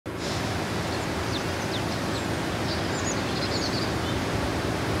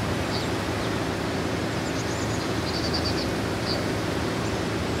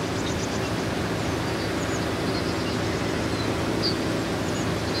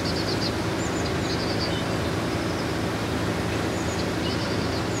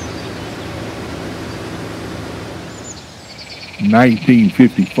in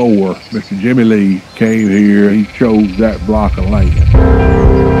 1954, Mr. Jimmy Lee came here. He chose that block of land.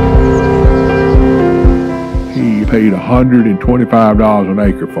 He paid $125 an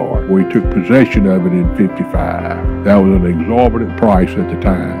acre for it. We took possession of it in '55. That was an exorbitant price at the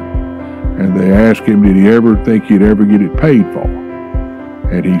time. And they asked him, did he ever think he'd ever get it paid for?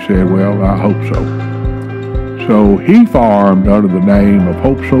 And he said, well, I hope so. So he farmed under the name of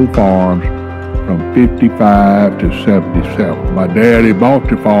Hopeso Farms from 55 to 77. My daddy bought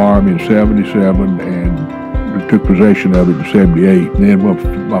the farm in 77 and took possession of it in 78. And then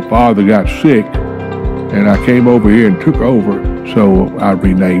when my father got sick, and I came over here and took over, so I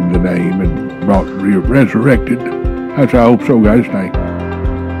renamed the name and resurrected. That's how Hopeso got its name.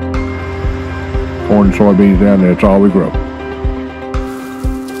 Corn and soybeans down there, that's all we grow.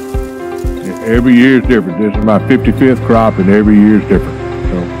 Every year is different. This is my 55th crop, and every year is different.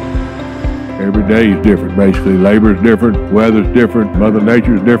 So every day is different, basically. Labor is different, weather's different, Mother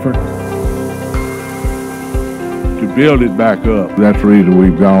Nature is different. To build it back up, that's the reason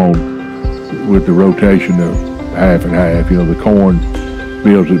we've gone with the rotation of half and half. You know, the corn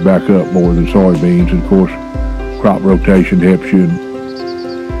builds it back up more than soybeans. And of course, crop rotation helps you.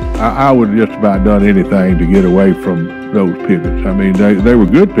 I would have just about done anything to get away from those pivots. I mean, they were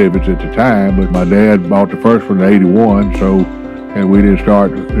good pivots at the time, but my dad bought the first one in '81, and we didn't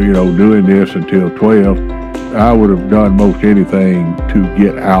start, doing this until 12. I would have done most anything to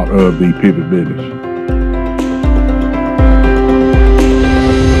get out of the pivot business.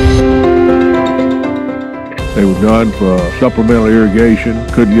 They were done for supplemental irrigation.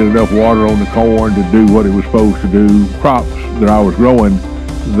 Couldn't get enough water on the corn to do what it was supposed to do. Crops that I was growing,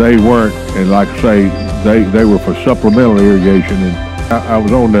 they weren't, and like I say, they were for supplemental irrigation. And I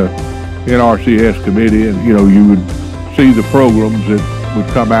was on the NRCS committee, and you would see the programs that would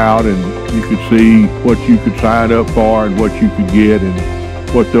come out, and you could see what you could sign up for and what you could get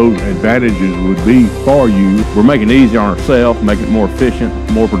and what those advantages would be for you. We're making it easier on ourselves, making it more efficient,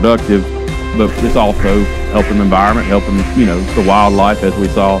 more productive, but it's also helping the environment, helping the wildlife, as we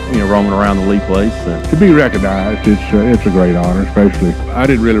saw roaming around the Lee place. To be recognized, it's a great honor. Especially, I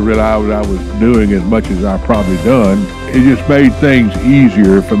didn't really realize I was doing as much as I've probably done. It just made things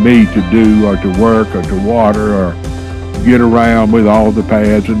easier for me to do, or to work, or to water, or get around with all the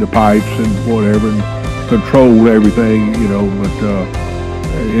pads and the pipes and whatever, and control everything. But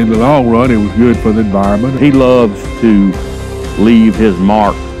in the long run, it was good for the environment. He loves to leave his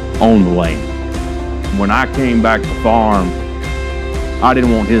mark on the land. When I came back to farm, I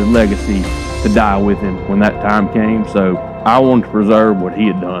didn't want his legacy to die with him when that time came, so I wanted to preserve what he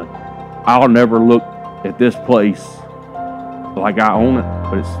had done. I'll never look at this place like I own it,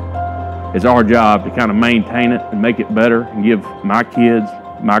 but it's our job to kind of maintain it and make it better and give my kids,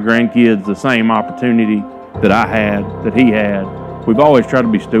 my grandkids, the same opportunity that I had, that he had. We've always tried to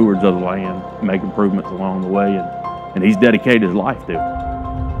be stewards of the land, make improvements along the way, and he's dedicated his life to it.